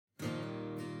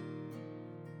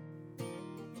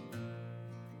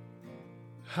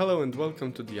Hello and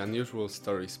welcome to the Unusual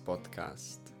Stories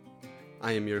podcast.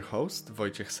 I am your host,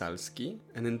 Wojciech Salski,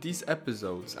 and in these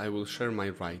episodes I will share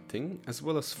my writing as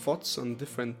well as thoughts on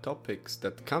different topics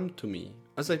that come to me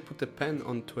as I put a pen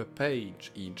onto a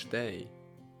page each day.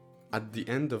 At the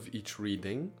end of each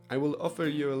reading, I will offer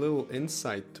you a little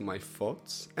insight to my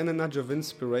thoughts and a nudge of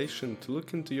inspiration to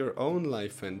look into your own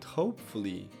life and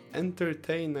hopefully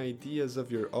entertain ideas of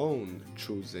your own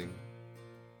choosing.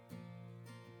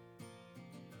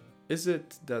 Is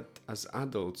it that as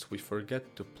adults we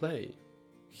forget to play?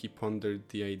 He pondered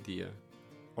the idea.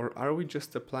 Or are we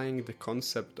just applying the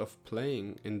concept of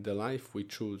playing in the life we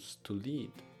choose to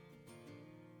lead?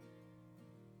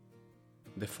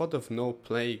 The thought of no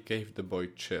play gave the boy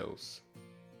chills.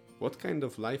 What kind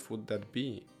of life would that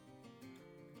be?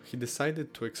 He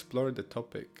decided to explore the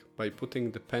topic by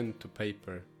putting the pen to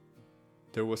paper.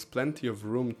 There was plenty of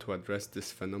room to address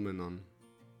this phenomenon.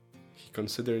 He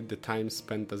considered the time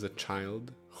spent as a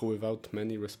child, who without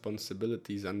many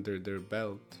responsibilities under their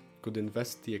belt, could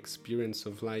invest the experience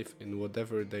of life in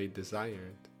whatever they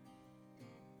desired.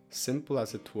 Simple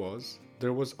as it was,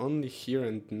 there was only here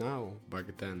and now back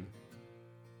then.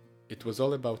 It was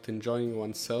all about enjoying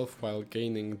oneself while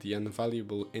gaining the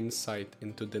invaluable insight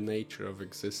into the nature of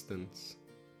existence.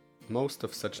 Most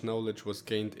of such knowledge was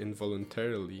gained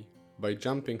involuntarily, by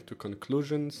jumping to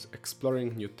conclusions,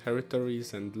 exploring new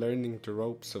territories and learning the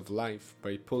ropes of life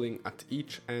by pulling at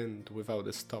each end without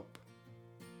a stop.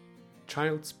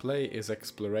 Child's play is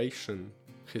exploration,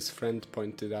 his friend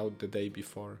pointed out the day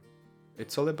before.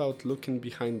 It's all about looking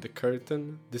behind the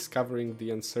curtain, discovering the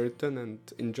uncertain and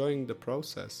enjoying the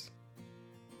process.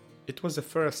 It was a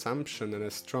fair assumption and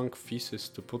a strong thesis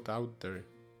to put out there.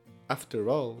 After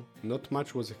all, not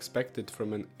much was expected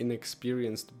from an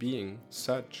inexperienced being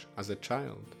such as a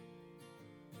child.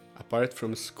 Apart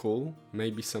from school,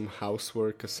 maybe some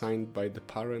housework assigned by the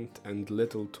parent and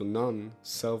little to none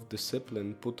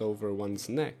self-discipline put over one's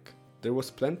neck, there was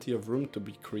plenty of room to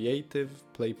be creative,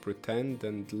 play pretend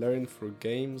and learn through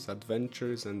games,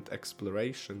 adventures and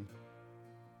exploration.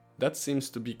 That seems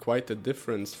to be quite a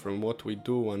difference from what we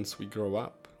do once we grow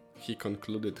up, he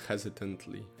concluded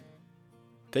hesitantly.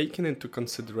 Taking into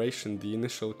consideration the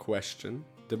initial question,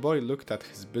 the boy looked at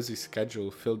his busy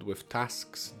schedule filled with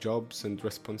tasks, jobs and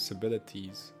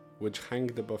responsibilities, which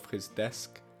hanged above his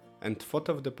desk, and thought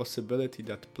of the possibility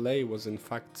that play was in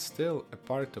fact still a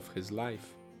part of his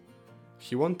life.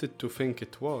 He wanted to think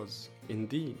it was,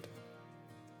 indeed.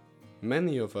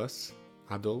 Many of us,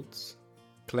 adults,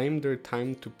 claim their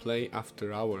time to play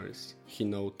after hours, he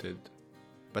noted.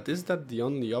 But is that the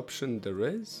only option there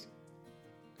is?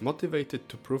 Motivated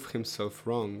to prove himself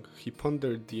wrong, he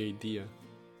pondered the idea.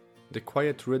 The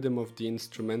quiet rhythm of the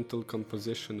instrumental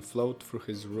composition flowed through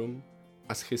his room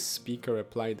as his speaker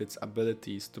applied its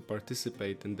abilities to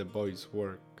participate in the boy's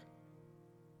work.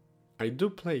 I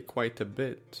do play quite a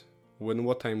bit, when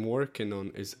what I'm working on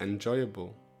is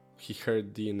enjoyable, he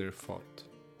heard the inner thought.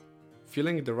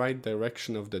 Feeling the right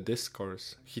direction of the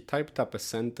discourse, he typed up a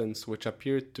sentence which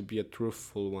appeared to be a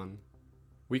truthful one.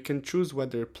 We can choose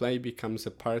whether play becomes a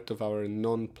part of our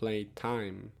non-play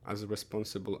time as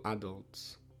responsible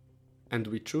adults. And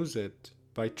we choose it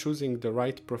by choosing the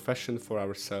right profession for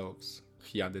ourselves,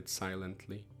 he added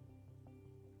silently.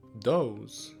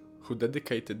 Those who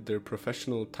dedicated their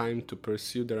professional time to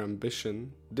pursue their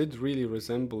ambition did really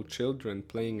resemble children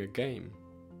playing a game.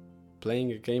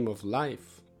 Playing a game of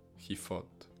life, he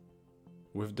thought.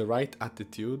 With the right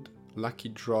attitude, lucky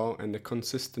draw and a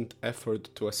consistent effort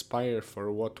to aspire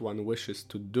for what one wishes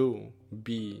to do,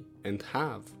 be, and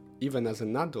have, even as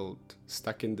an adult,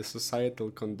 stuck in the societal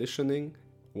conditioning,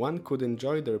 one could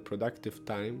enjoy their productive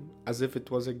time as if it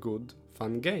was a good,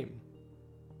 fun game.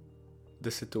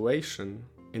 The situation,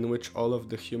 in which all of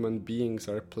the human beings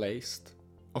are placed,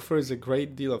 offers a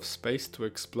great deal of space to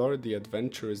explore the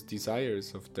adventurous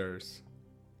desires of theirs.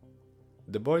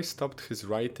 The boy stopped his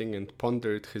writing and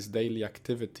pondered his daily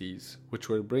activities, which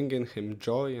were bringing him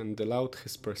joy and allowed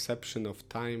his perception of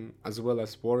time as well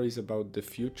as worries about the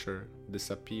future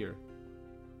disappear.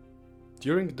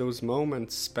 During those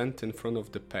moments spent in front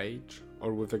of the page,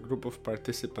 or with a group of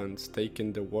participants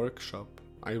taking the workshop,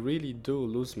 I really do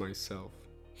lose myself,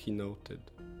 he noted.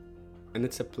 And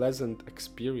it's a pleasant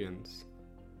experience.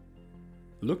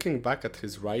 Looking back at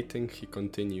his writing, he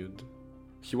continued.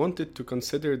 He wanted to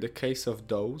consider the case of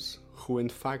those who in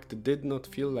fact did not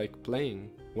feel like playing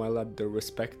while at their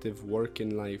respective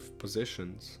working life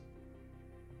positions.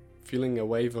 Feeling a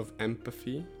wave of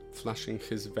empathy flushing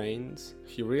his veins,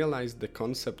 he realized the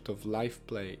concept of life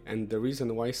play and the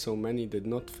reason why so many did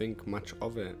not think much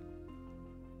of it.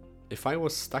 If I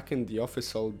was stuck in the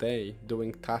office all day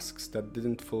doing tasks that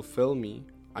didn't fulfill me,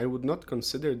 I would not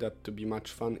consider that to be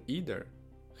much fun either,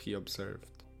 he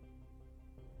observed.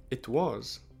 It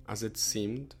was, as it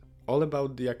seemed, all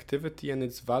about the activity and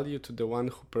its value to the one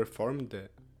who performed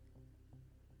it.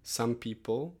 Some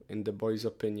people, in the boy's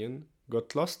opinion,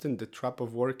 got lost in the trap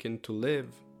of working to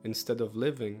live instead of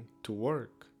living to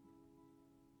work.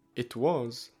 It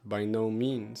was, by no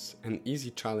means, an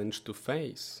easy challenge to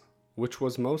face, which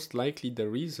was most likely the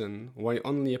reason why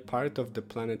only a part of the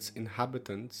planet's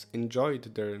inhabitants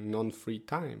enjoyed their non-free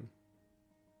time.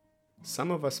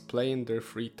 Some of us play in their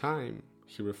free time,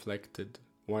 he reflected,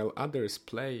 while others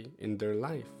play in their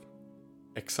life.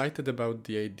 Excited about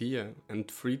the idea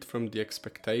and freed from the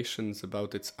expectations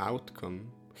about its outcome,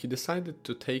 he decided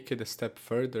to take it a step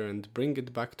further and bring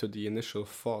it back to the initial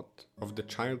thought of the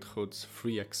childhood's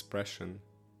free expression.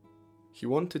 He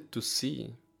wanted to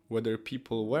see whether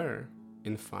people were,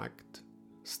 in fact,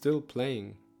 still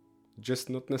playing, just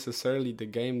not necessarily the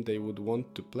game they would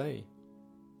want to play.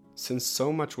 Since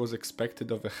so much was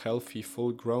expected of a healthy,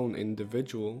 full-grown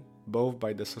individual, both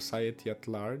by the society at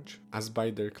large as by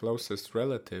their closest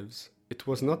relatives, it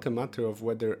was not a matter of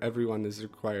whether everyone is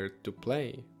required to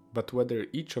play, but whether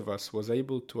each of us was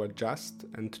able to adjust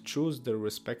and choose their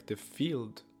respective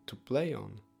field to play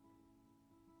on.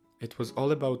 It was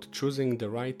all about choosing the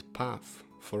right path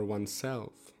for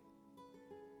oneself.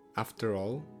 After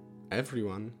all,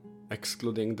 everyone,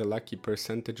 excluding the lucky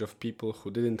percentage of people who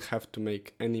didn't have to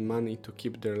make any money to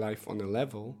keep their life on a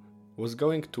level, was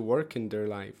going to work in their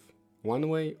life, one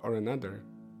way or another.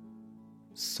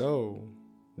 So,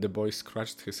 the boy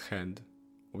scratched his head,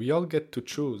 we all get to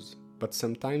choose, but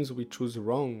sometimes we choose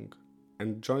wrong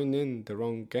and join in the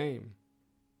wrong game.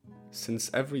 Since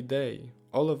every day,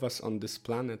 all of us on this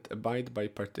planet abide by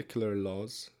particular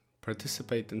laws,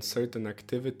 participate in certain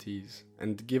activities,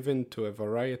 and give in to a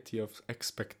variety of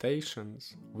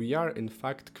expectations, we are in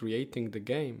fact creating the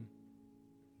game.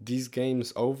 These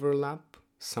games overlap,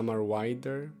 some are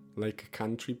wider, like a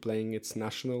country playing its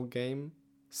national game,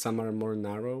 some are more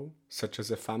narrow, such as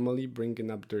a family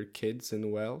bringing up their kids in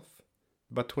wealth.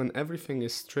 But when everything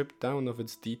is stripped down of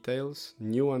its details,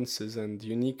 nuances and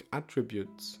unique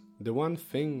attributes, the one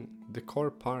thing, the core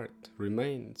part,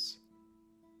 remains.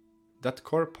 That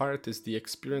core part is the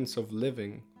experience of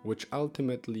living, which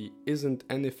ultimately isn't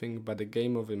anything but a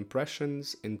game of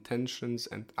impressions, intentions,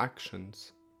 and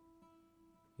actions.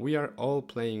 We are all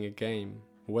playing a game,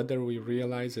 whether we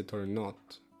realize it or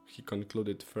not, he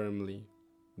concluded firmly.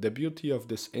 The beauty of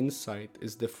this insight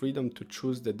is the freedom to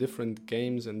choose the different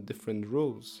games and different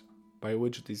rules by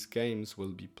which these games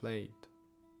will be played.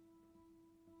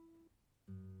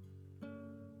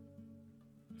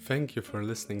 Thank you for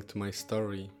listening to my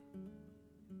story.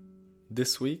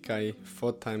 This week I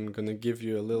thought I'm gonna give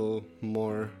you a little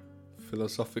more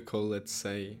philosophical, let's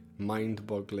say,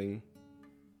 mind-boggling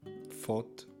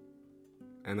thought,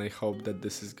 and I hope that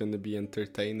this is gonna be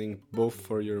entertaining both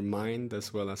for your mind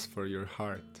as well as for your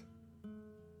heart.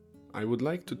 I would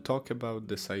like to talk about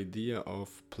this idea of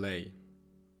play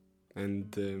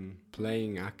and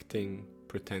playing, acting,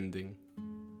 pretending.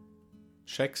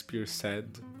 Shakespeare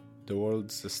said, "The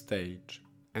world's a stage,"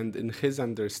 and in his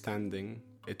understanding,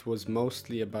 it was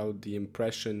mostly about the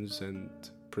impressions and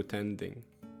pretending.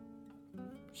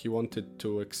 He wanted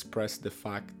to express the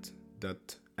fact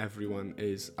that everyone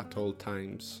is at all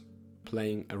times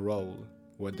playing a role,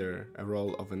 whether a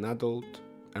role of an adult,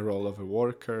 a role of a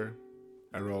worker,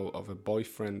 a role of a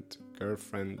boyfriend,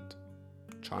 girlfriend,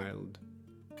 child,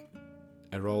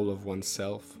 a role of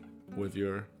oneself with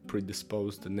your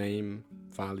predisposed name,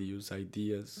 values,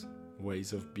 ideas,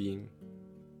 ways of being.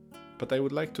 But I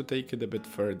would like to take it a bit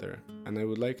further, and I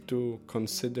would like to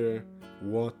consider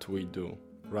what we do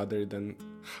rather than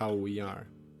how we are.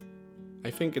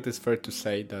 I think it is fair to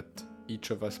say that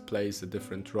each of us plays a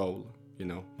different role. You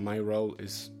know, my role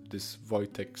is this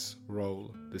Wojtek's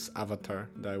role, this avatar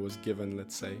that I was given,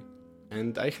 let's say.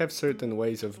 And I have certain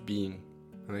ways of being,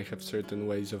 and I have certain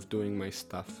ways of doing my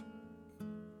stuff.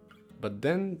 But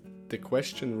then the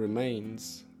question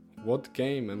remains, what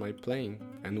game am I playing,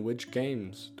 and which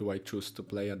games do I choose to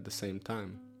play at the same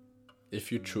time?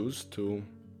 If you choose to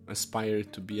aspire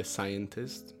to be a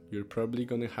scientist, you're probably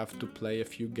gonna have to play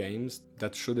a few games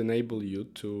that should enable you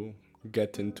to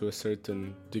get into a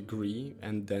certain degree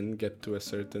and then get to a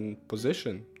certain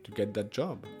position to get that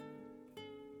job.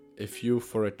 If you,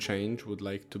 for a change, would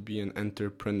like to be an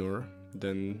entrepreneur,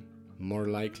 then more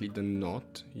likely than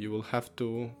not, you will have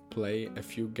to play a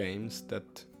few games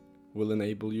that will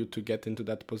enable you to get into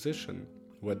that position,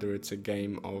 whether it's a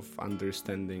game of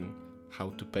understanding how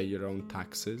to pay your own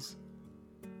taxes,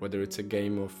 whether it's a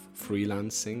game of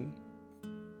freelancing,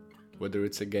 whether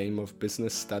it's a game of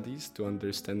business studies to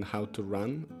understand how to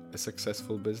run a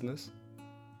successful business.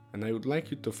 And I would like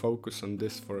you to focus on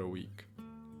this for a week,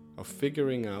 of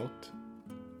figuring out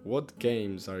what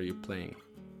games are you playing.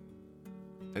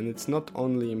 And it's not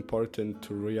only important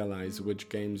to realize which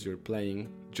games you're playing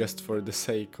just for the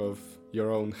sake of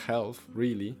your own health,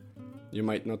 really. You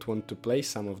might not want to play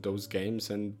some of those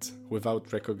games, and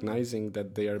without recognizing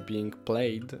that they are being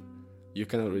played, you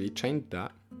cannot really change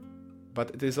that.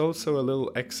 But it is also a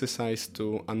little exercise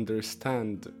to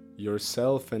understand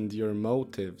yourself and your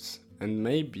motives, and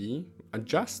maybe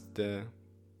adjust the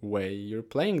way you're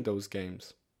playing those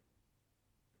games.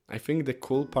 I think the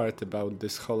cool part about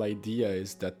this whole idea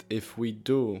is that if we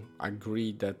do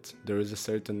agree that there is a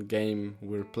certain game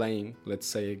we're playing, let's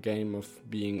say a game of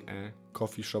being a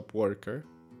coffee shop worker,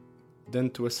 then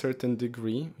to a certain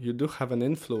degree you do have an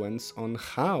influence on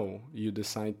how you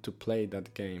decide to play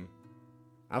that game.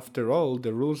 After all,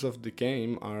 the rules of the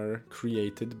game are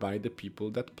created by the people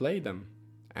that play them.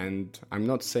 And I'm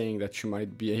not saying that you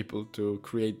might be able to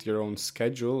create your own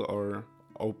schedule or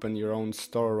open your own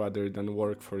store rather than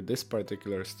work for this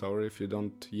particular store if you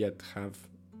don't yet have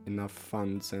enough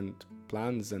funds and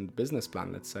plans and business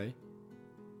plan, let's say.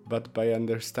 But by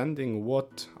understanding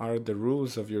what are the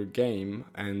rules of your game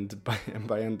and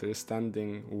by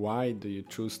understanding why do you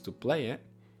choose to play it,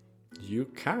 you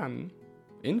can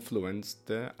influence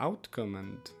the outcome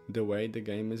and the way the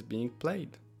game is being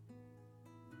played.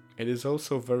 It is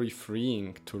also very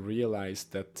freeing to realize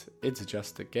that it's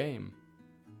just a game.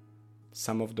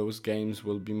 Some of those games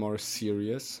will be more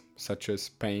serious, such as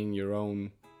paying your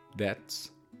own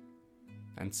debts,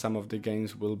 and some of the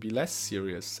games will be less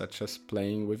serious, such as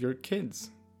playing with your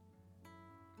kids.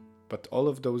 But all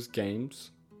of those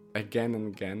games, again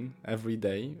and again, every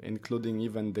day, including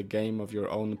even the game of your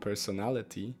own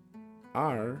personality,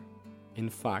 are, in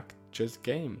fact, just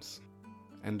games.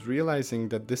 And realizing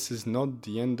that this is not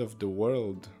the end of the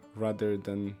world, rather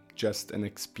than just an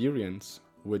experience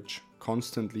which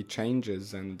constantly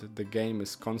changes and the game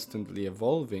is constantly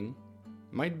evolving,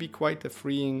 might be quite a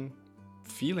freeing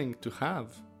feeling to have.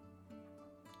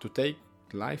 To take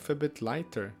life a bit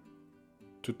lighter,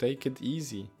 to take it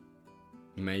easy,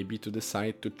 maybe to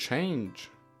decide to change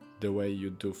the way you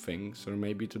do things, or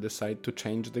maybe to decide to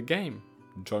change the game,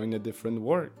 join a different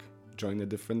work, join a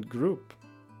different group,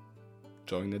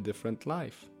 join a different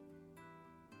life.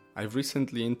 I've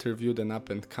recently interviewed an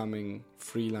up-and-coming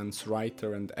freelance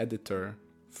writer and editor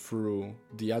through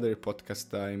the other podcast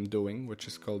that I'm doing, which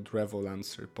is called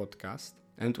Revolancer Podcast.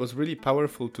 And it was really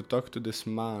powerful to talk to this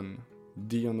man,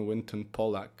 Dion Winton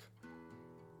Pollack,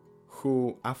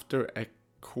 who after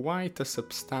quite a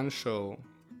substantial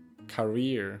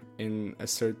career in a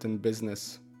certain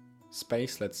business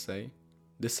space, let's say,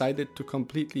 decided to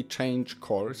completely change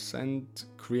course and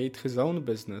create his own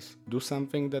business, do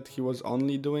something that he was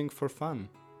only doing for fun.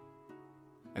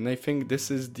 And I think this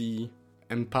is the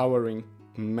empowering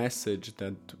message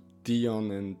that Dion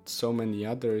and so many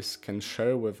others can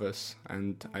share with us,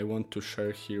 and I want to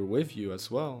share here with you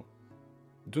as well.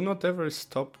 Do not ever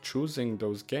stop choosing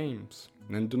those games,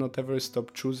 and do not ever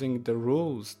stop choosing the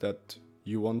rules that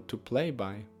you want to play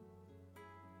by.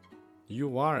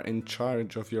 You are in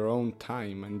charge of your own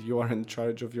time and you are in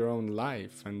charge of your own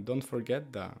life, and don't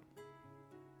forget that.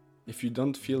 If you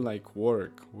don't feel like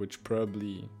work, which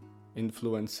probably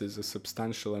influences a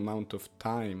substantial amount of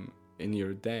time in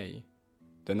your day,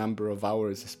 the number of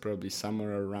hours is probably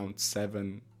somewhere around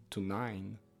 7 to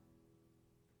 9.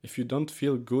 If you don't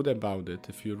feel good about it,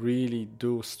 if you really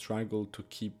do struggle to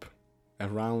keep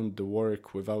around the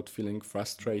work without feeling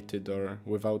frustrated or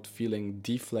without feeling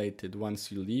deflated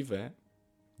once you leave it,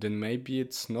 then maybe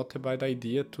it's not a bad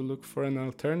idea to look for an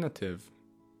alternative.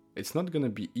 It's not gonna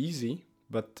be easy,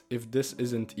 but if this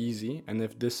isn't easy and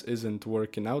if this isn't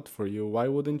working out for you, why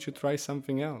wouldn't you try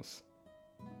something else?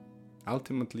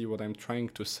 Ultimately, what I'm trying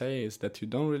to say is that you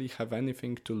don't really have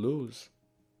anything to lose.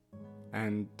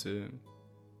 And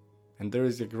there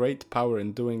is a great power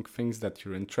in doing things that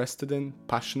you're interested in,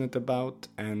 passionate about,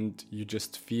 and you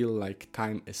just feel like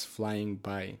time is flying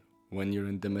by when you're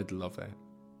in the middle of it.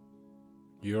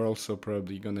 You're also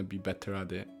probably gonna be better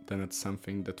at it than at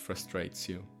something that frustrates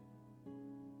you.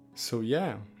 So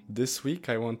yeah, this week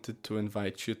I wanted to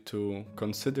invite you to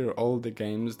consider all the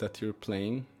games that you're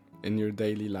playing in your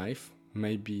daily life,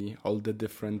 maybe all the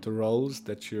different roles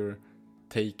that you're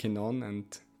taking on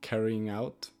and carrying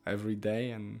out every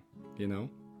day, and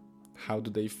how do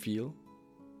they feel?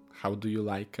 How do you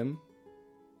like them?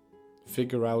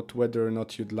 Figure out whether or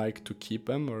not you'd like to keep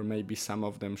them, or maybe some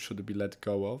of them should be let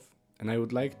go of. And I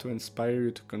would like to inspire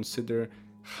you to consider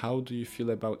How do you feel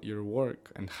about your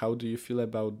work, and how do you feel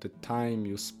about the time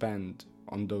you spend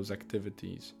on those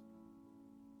activities?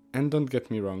 And don't get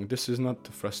me wrong, this is not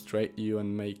to frustrate you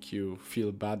and make you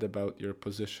feel bad about your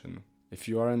position. If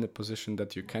you are in a position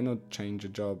that you cannot change a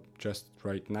job just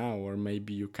right now, or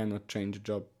maybe you cannot change a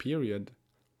job, period,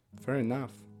 fair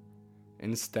enough.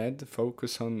 Instead,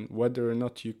 focus on whether or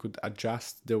not you could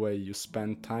adjust the way you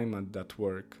spend time at that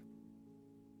work,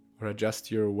 or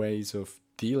adjust your ways of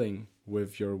dealing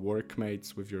with your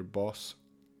workmates, with your boss,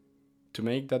 to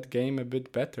make that game a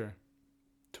bit better,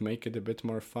 to make it a bit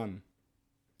more fun.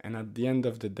 And at the end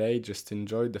of the day, just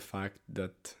enjoy the fact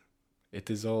that it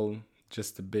is all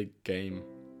just a big game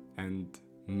and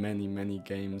many, many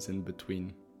games in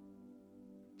between.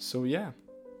 So yeah,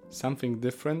 something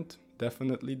different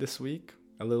definitely this week.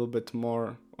 A little bit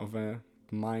more of a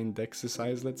mind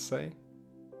exercise, let's say.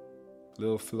 A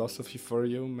little philosophy for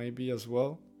you maybe as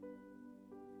well.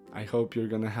 I hope you're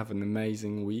gonna have an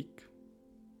amazing week.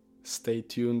 Stay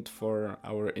tuned for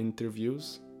our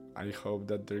interviews. I hope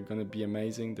that they're gonna be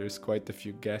amazing. There's quite a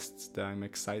few guests that I'm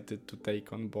excited to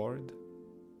take on board.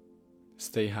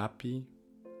 Stay happy,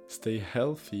 stay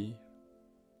healthy,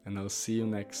 and I'll see you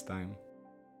next time.